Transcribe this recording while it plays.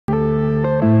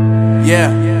Yeah.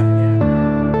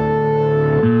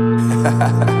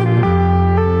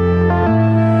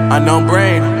 Unknown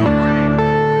Brain,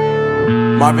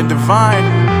 Marvin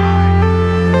Devine.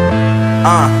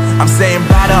 I'm saying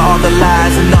bye to all the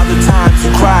lies and all the times you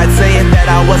cried, saying that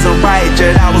I wasn't right,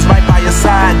 yet I was right by your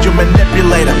side. You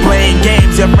manipulator, playing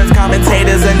games, your friends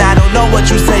commentators, and I don't know what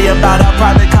you say about our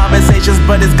private conversations,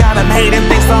 but it's got them hating.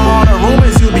 Thanks to all the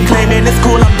rumors you be claiming. It's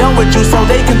cool, I'm done with you, so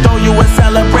they can throw you a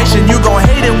celebration. You gon'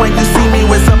 hate it when you see me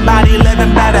with somebody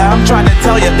living better. I'm trying to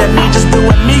tell you that me just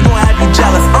doing me gon' have you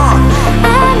jealous.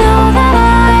 I know that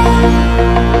I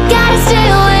gotta stay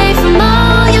away from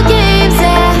all your games,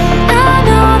 yeah. I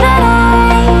know that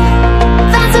I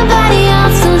find somebody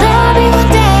else to love me one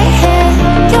day, yeah.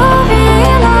 You'll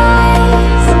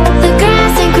realize the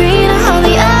grass ain't greener on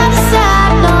the other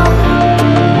side, no.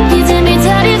 You did me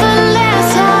dirty for the last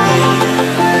time,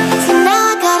 so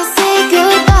now I gotta say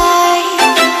goodbye.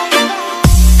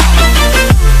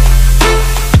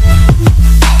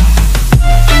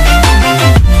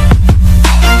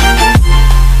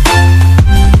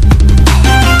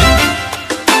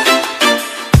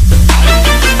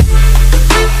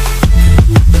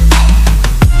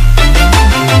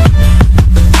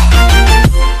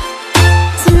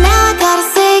 So now I gotta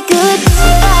say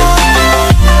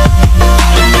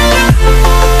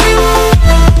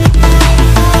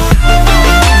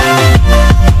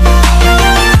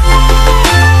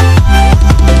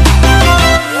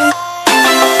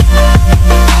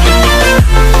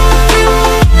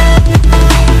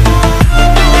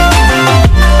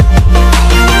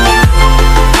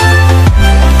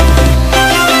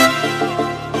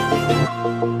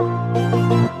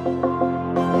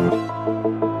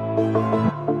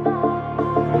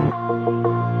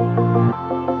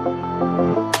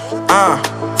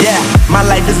Yeah, my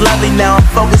life is lovely now, I'm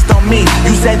focused on me.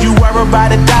 You said you were about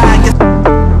to die, I guess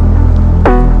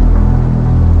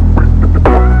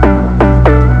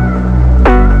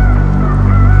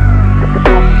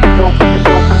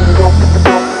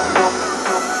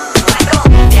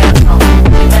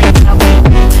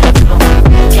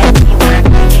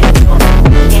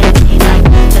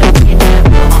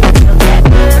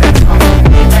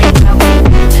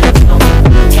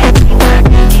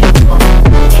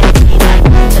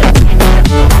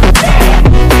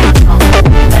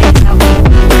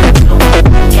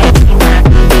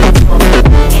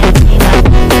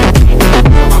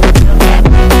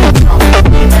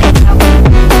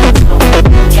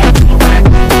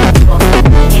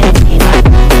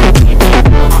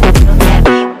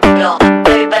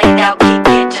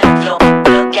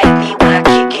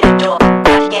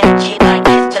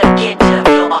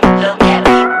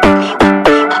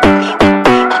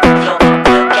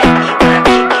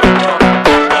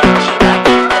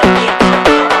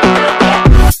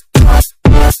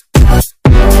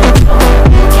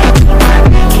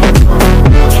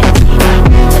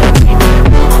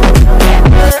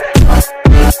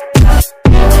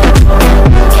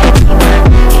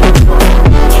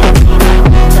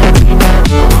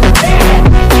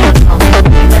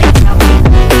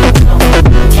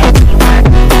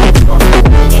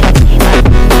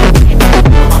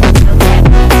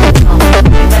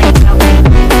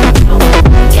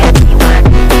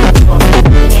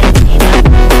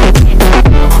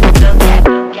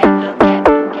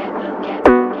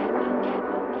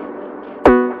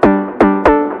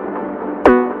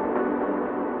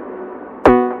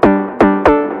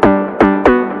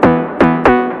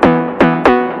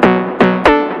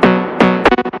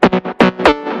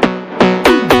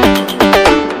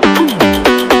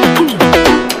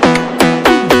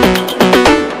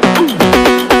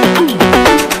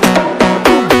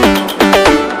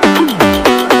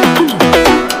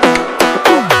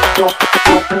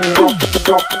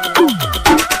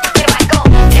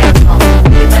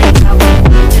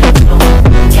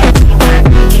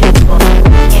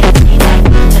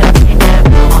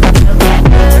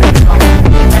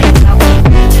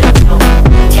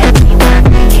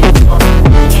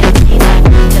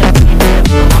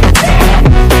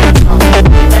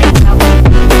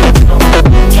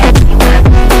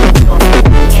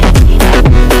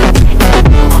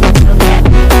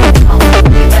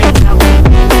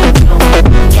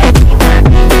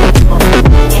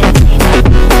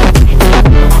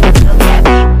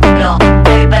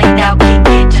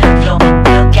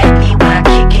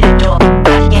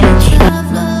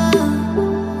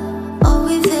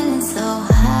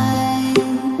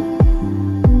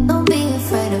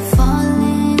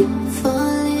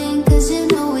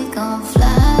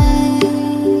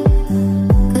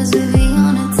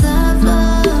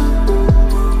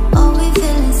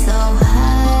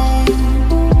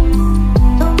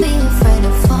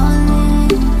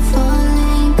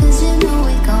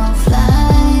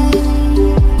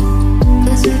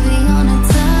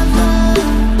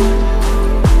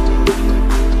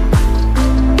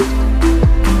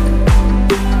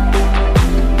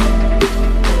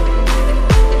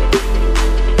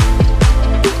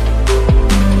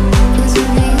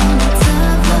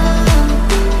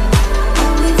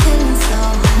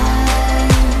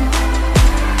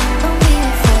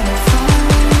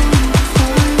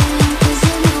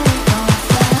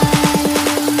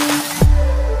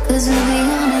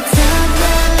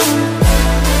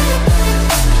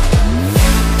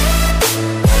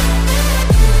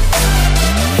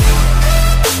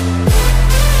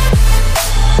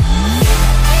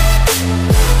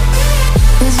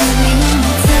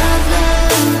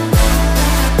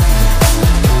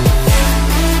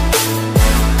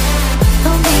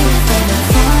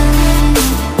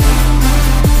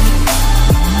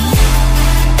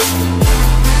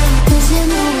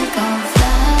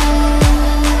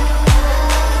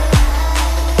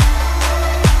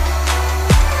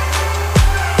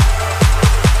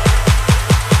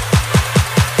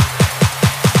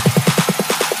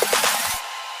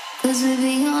 'Cause we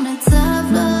be on a top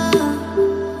floor.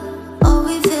 Oh,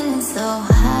 we feeling so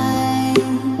high.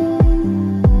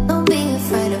 Don't be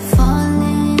afraid of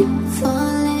falling,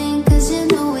 falling, 'cause you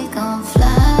know we gon'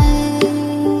 fly.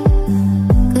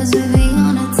 'Cause we be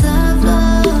on a top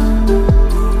floor.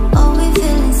 Oh, we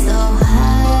feeling so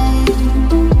high.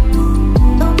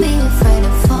 Don't be afraid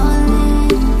of falling,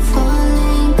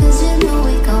 falling, 'cause you know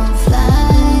we gon' fly.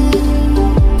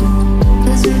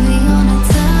 'Cause we be on a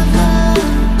top floor.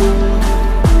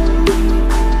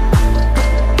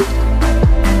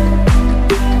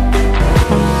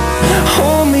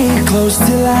 Hold me close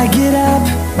till I get up.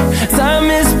 Time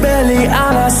is barely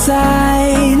on our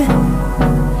side.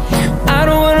 I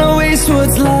don't wanna waste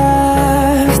what's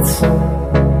left.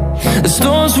 The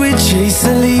storms we chase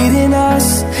are leading us,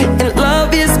 and love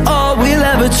is all we'll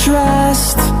ever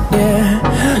trust. Yeah,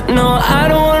 no, I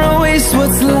don't wanna waste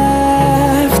what's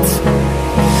left.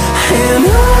 And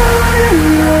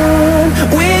on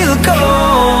we'll go,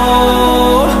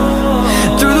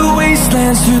 through the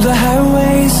wastelands, through the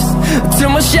highways,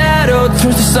 till my shadow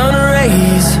turns to sun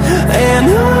rays. And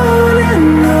on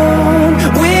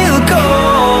we'll go,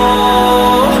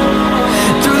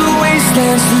 through the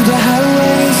wastelands, through the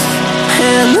highways,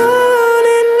 and on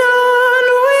we'll go.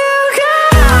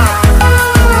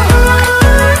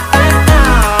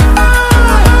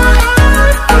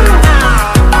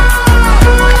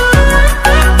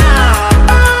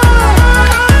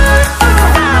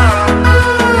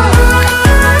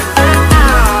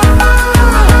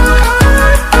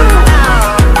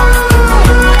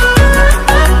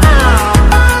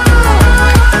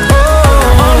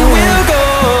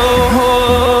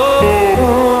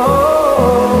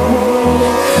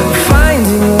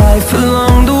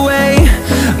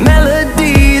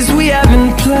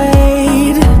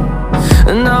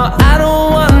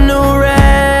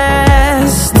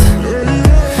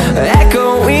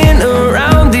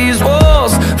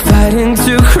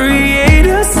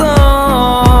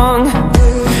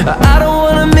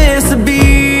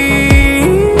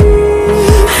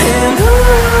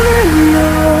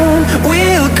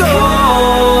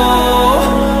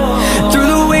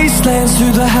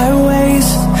 Through the highways,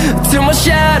 till my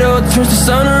shadow turns to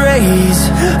sun rays.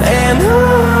 And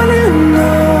on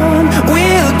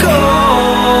we'll go,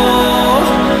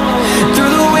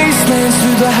 through the wastelands,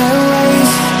 through the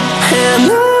highways, and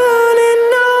on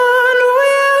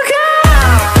we'll go.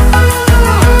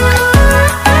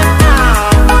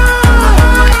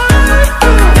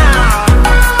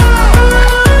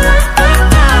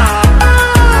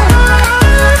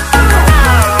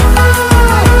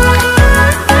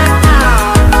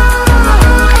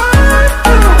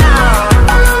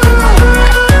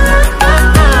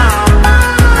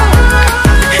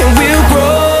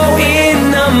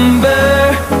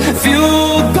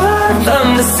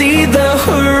 See the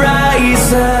horizon.